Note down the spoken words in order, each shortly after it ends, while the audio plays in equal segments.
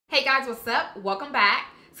Hey guys, what's up? Welcome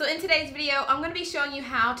back. So in today's video, I'm going to be showing you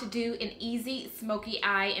how to do an easy smoky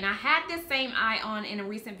eye. And I had this same eye on in a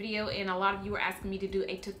recent video and a lot of you were asking me to do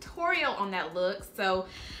a tutorial on that look. So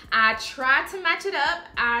I tried to match it up.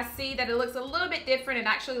 I see that it looks a little bit different. It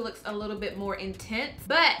actually looks a little bit more intense,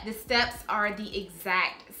 but the steps are the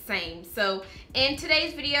exact same. So in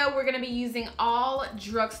today's video, we're going to be using all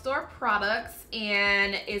drugstore products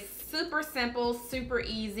and it's super simple, super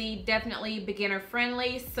easy, definitely beginner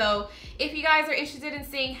friendly. So if you guys are interested in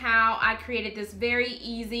seeing how I created this very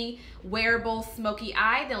easy wearable smoky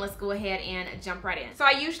eye, then let's go ahead and jump right in. So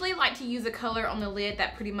I usually like to use a color on the lid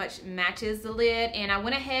that pretty much matches the lid, and I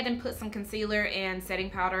went ahead and put some concealer and setting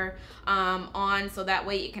powder on so that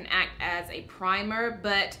way it can act as a primer.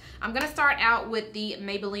 But I'm gonna start out with the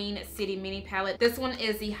Maybelline City Mini palette. This one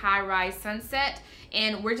is the High Rise Sunset,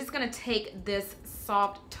 and we're just gonna take this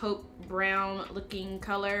soft taupe brown looking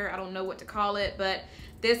color, I don't know what to call it, but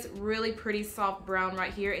this really pretty soft brown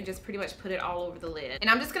right here, and just pretty much put it all over the lid. And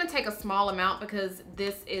I'm just gonna take a small amount because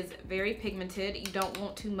this is very pigmented. You don't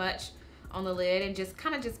want too much on the lid, and just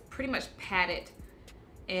kind of just pretty much pat it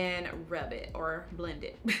and rub it or blend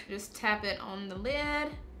it. Just tap it on the lid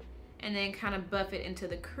and then kind of buff it into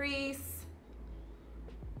the crease.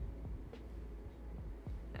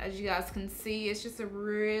 As you guys can see, it's just a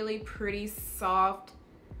really pretty soft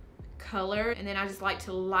color. And then I just like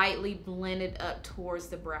to lightly blend it up towards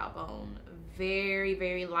the brow bone. Very,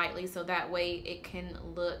 very lightly, so that way it can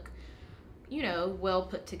look, you know, well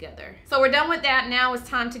put together. So we're done with that. Now it's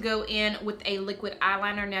time to go in with a liquid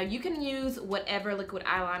eyeliner. Now you can use whatever liquid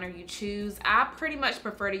eyeliner you choose. I pretty much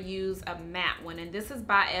prefer to use a matte one, and this is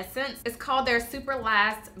by Essence. It's called their Super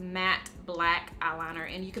Last Matte Black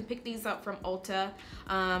Eyeliner, and you can pick these up from Ulta.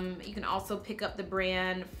 You can also pick up the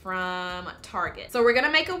brand from Target. So we're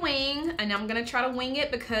gonna make a wing, and I'm gonna try to wing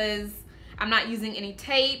it because I'm not using any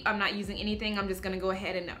tape, I'm not using anything. I'm just gonna go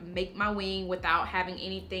ahead and make my wing without having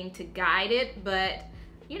anything to guide it, but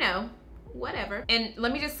you know, whatever. And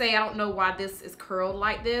let me just say, I don't know why this is curled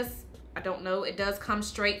like this. I don't know. It does come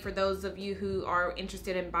straight for those of you who are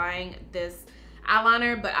interested in buying this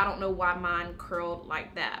eyeliner, but I don't know why mine curled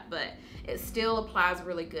like that, but it still applies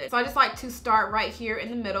really good. So I just like to start right here in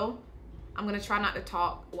the middle. I'm gonna try not to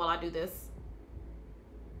talk while I do this.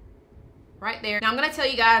 Right there. Now I'm gonna tell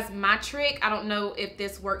you guys my trick. I don't know if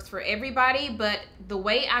this works for everybody, but the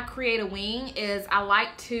way I create a wing is I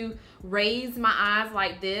like to raise my eyes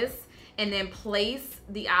like this and then place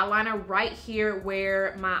the eyeliner right here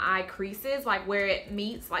where my eye crease is, like where it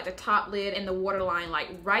meets, like the top lid and the waterline, like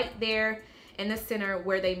right there in the center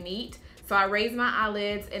where they meet. So I raise my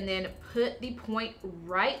eyelids and then put the point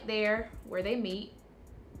right there where they meet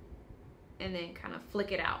and then kind of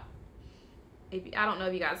flick it out. I don't know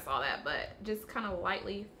if you guys saw that, but just kind of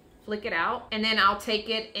lightly flick it out. And then I'll take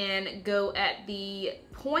it and go at the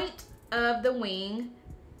point of the wing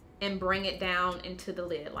and bring it down into the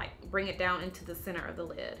lid, like bring it down into the center of the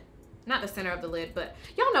lid. Not the center of the lid, but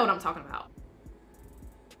y'all know what I'm talking about.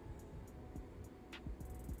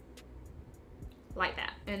 Like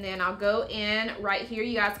that. And then I'll go in right here.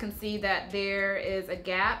 You guys can see that there is a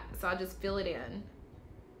gap, so I'll just fill it in.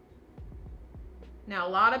 Now, a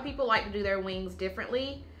lot of people like to do their wings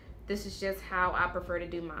differently. This is just how I prefer to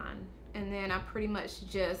do mine. And then I pretty much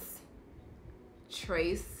just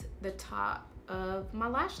trace the top of my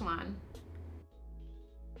lash line.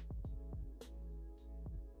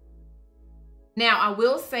 Now, I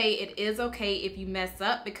will say it is okay if you mess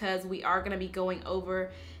up because we are gonna be going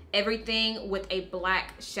over everything with a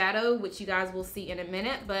black shadow, which you guys will see in a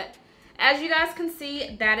minute. But as you guys can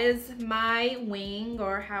see, that is my wing,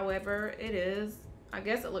 or however it is. I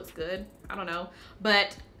guess it looks good. I don't know.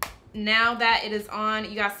 But now that it is on,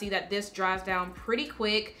 you guys see that this dries down pretty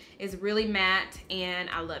quick. It's really matte and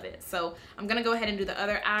I love it. So I'm gonna go ahead and do the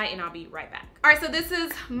other eye and I'll be right back. All right, so this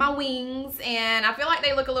is my wings and I feel like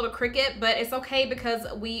they look a little crooked, but it's okay because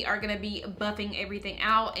we are gonna be buffing everything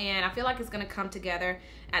out and I feel like it's gonna come together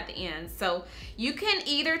at the end. So you can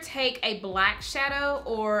either take a black shadow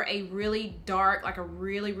or a really dark, like a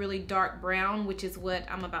really, really dark brown, which is what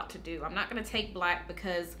I'm about to do. I'm not gonna take black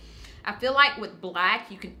because I feel like with black,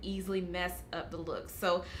 you can easily mess up the look.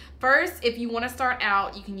 So first, if you want to start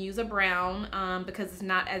out, you can use a brown because it's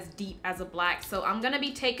not as deep as a black. So I'm going to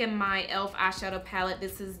be taking my e.l.f. eyeshadow palette.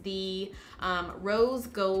 This is the Rose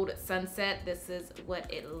Gold Sunset. This is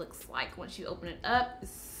what it looks like once you open it up.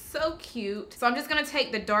 It's so cute. So I'm just gonna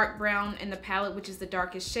take the dark brown in the palette, which is the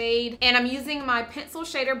darkest shade, and I'm using my pencil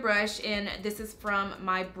shader brush, and this is from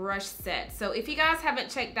my brush set. So if you guys haven't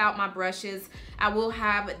checked out my brushes, I will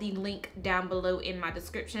have the link down below in my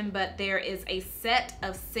description, but there is a set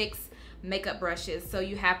of 6 makeup brushes. So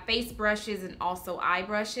you have face brushes and also eye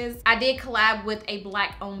brushes. I did collab with a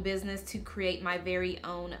black owned business to create my very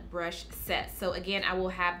own brush set. So again, I will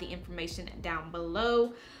have the information down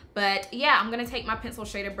below. But yeah, I'm gonna take my pencil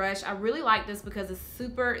shader brush. I really like this because it's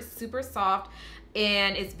super soft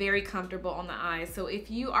and it's very comfortable on the eyes. So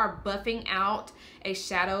if you are buffing out a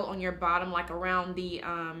shadow on your bottom, like around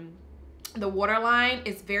the waterline,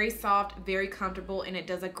 is very soft, very comfortable, and it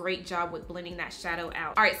does a great job with blending that shadow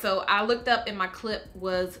out. All right, so I looked up and my clip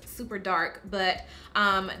was super dark, but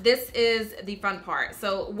this is the fun part.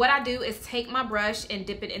 So what I do is take my brush and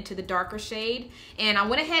dip it into the darker shade, and I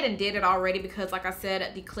went ahead and did it already because, like I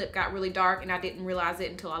said, the clip got really dark and I didn't realize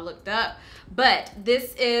it until I looked up. But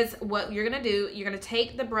this is what you're gonna do. You're gonna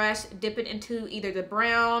take the brush, dip it into either the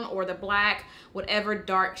brown or the black, whatever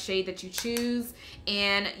dark shade that you choose,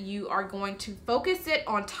 and you are going to focus it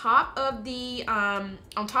on top of the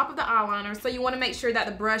eyeliner. So you want to make sure that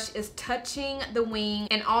the brush is touching the wing,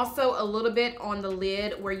 and also a little bit on the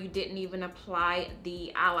lid where you didn't even apply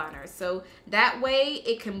the eyeliner. So that way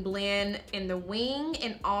it can blend in the wing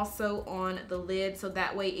and also on the lid, so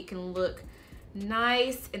that way it can look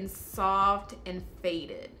nice and soft and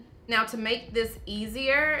faded. Now, to make this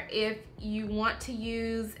easier, if you want to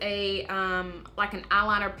use a like an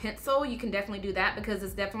eyeliner pencil, you can definitely do that because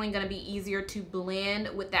it's definitely going to be easier to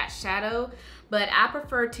blend with that shadow. But I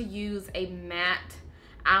prefer to use a matte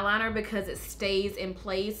eyeliner because it stays in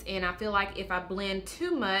place, and I feel like if I blend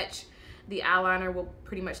too much, the eyeliner will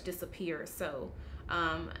pretty much disappear. So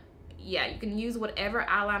yeah, you can use whatever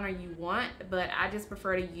eyeliner you want, but I just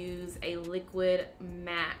prefer to use a liquid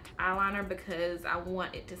matte eyeliner because I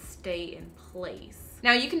want it to stay in place.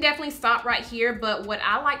 Now you can definitely stop right here, but what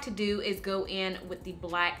I like to do is go in with the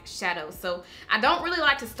black shadow. So I don't really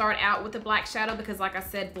like to start out with the black shadow because, like I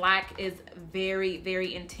said, black is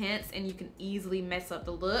very intense and you can easily mess up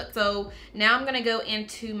the look. So now I'm gonna go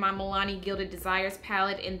into my Milani Gilded Desires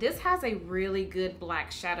palette, and this has a really good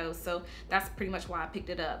black shadow, so that's pretty much why I picked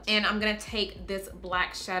it up. And I'm gonna take this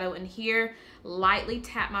black shadow in here, lightly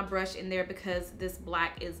tap my brush in there because this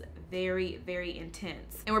black is very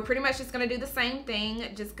intense. And we're pretty much just gonna do the same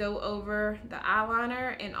thing, just go over the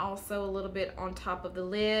eyeliner and also a little bit on top of the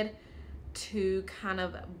lid to kind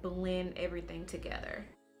of blend everything together.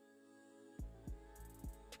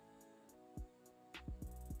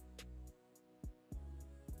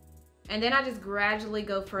 And then I just gradually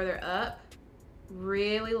go further up,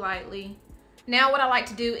 really lightly. Now what I like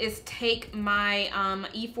to do is take my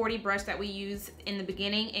E40 brush that we used in the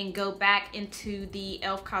beginning and go back into the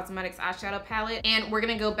e.l.f. Cosmetics eyeshadow palette. And we're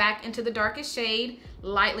gonna go back into the darkest shade,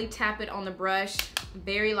 lightly tap it on the brush,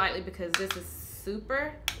 very lightly because this is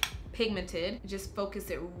super pigmented. Just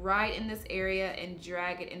focus it right in this area and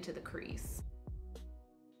drag it into the crease.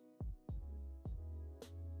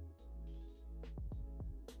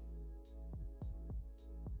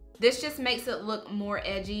 This just makes it look more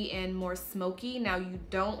edgy and more smoky. Now you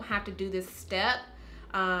don't have to do this step.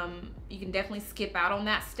 You can definitely skip out on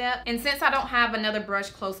that step. And since I don't have another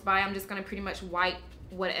brush close by, I'm just gonna pretty much wipe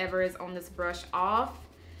whatever is on this brush off.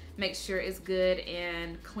 Make sure it's good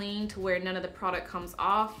and clean to where none of the product comes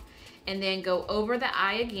off. And then go over the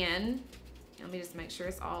eye again. Let me just make sure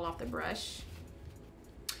it's all off the brush.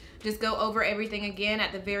 Just go over everything again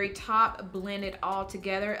at the very top, blend it all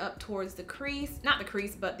together up towards the crease, not the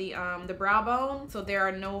crease, but the brow bone, so there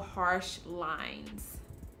are no harsh lines.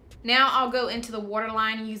 Now I'll go into the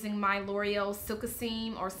waterline using my Loreal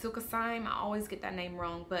Silkissime or Silkissime. I always get that name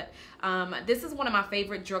wrong, but this is one of my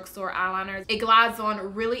favorite drugstore eyeliners. It glides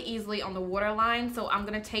on really easily on the waterline, so I'm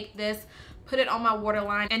gonna take this, put it on my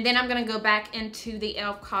waterline, and then I'm gonna go back into the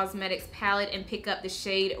e.l.f. Cosmetics palette and pick up the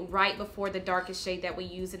shade right before the darkest shade that we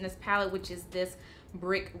use in this palette, which is this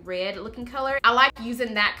brick red looking color. I like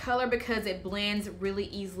using that color because it blends really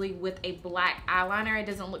easily with a black eyeliner. It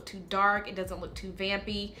doesn't look too dark, it doesn't look too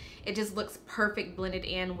vampy. It just looks perfect blended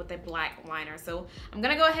in with a black liner. So I'm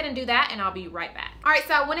gonna go ahead and do that and I'll be right back. All right,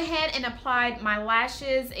 so I went ahead and applied my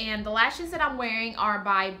lashes, and the lashes that I'm wearing are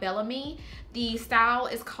by Bellami. The style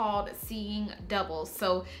is called Seeing Double.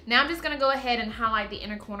 So now I'm just gonna go ahead and highlight the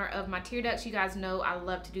inner corner of my tear ducts. You guys know I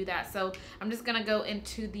love to do that. So I'm just gonna go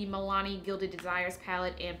into the Milani Gilded Desires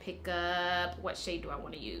palette and pick up, what shade do I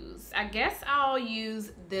wanna use? I guess I'll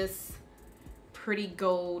use this pretty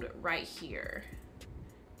gold right here.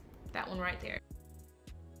 That one right there.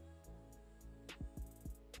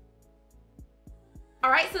 All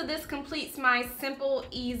right, so this completes my simple,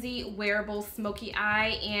 easy, wearable smoky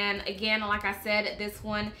eye. And again, like I said, this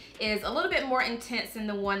one is a little bit more intense than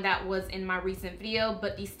the one that was in my recent video,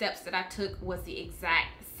 but the steps that I took was the exact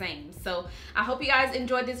same. So I hope you guys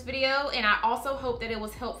enjoyed this video, and I also hope that it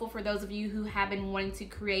was helpful for those of you who have been wanting to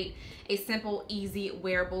create a simple, easy,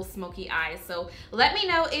 wearable smoky eye. So let me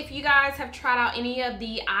know if you guys have tried out any of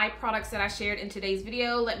the eye products that I shared in today's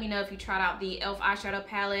video. Let me know if you tried out the e.l.f. eyeshadow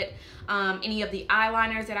palette, any of the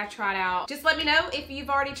eyeliners that I tried out. Just let me know if you've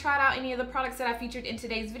already tried out any of the products that I featured in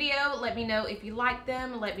today's video. Let me know if you like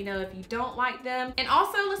them. Let me know if you don't like them. And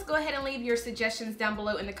also, let's go ahead and leave your suggestions down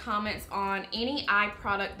below in the comments on any eye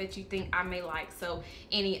product that you think I may like. So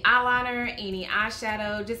any eyeliner, any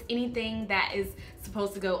eyeshadow, just anything that is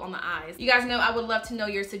supposed to go on the eyes. You guys know I would love to know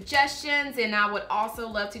your suggestions, and I would also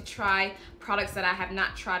love to try products that I have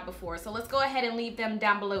not tried before. So let's go ahead and leave them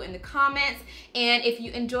down below in the comments. And if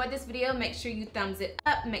you enjoyed this video, make sure you thumbs it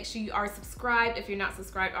up. Make sure you are subscribed if you're not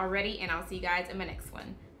subscribed already, and I'll see you guys in my next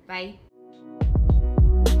one. Bye.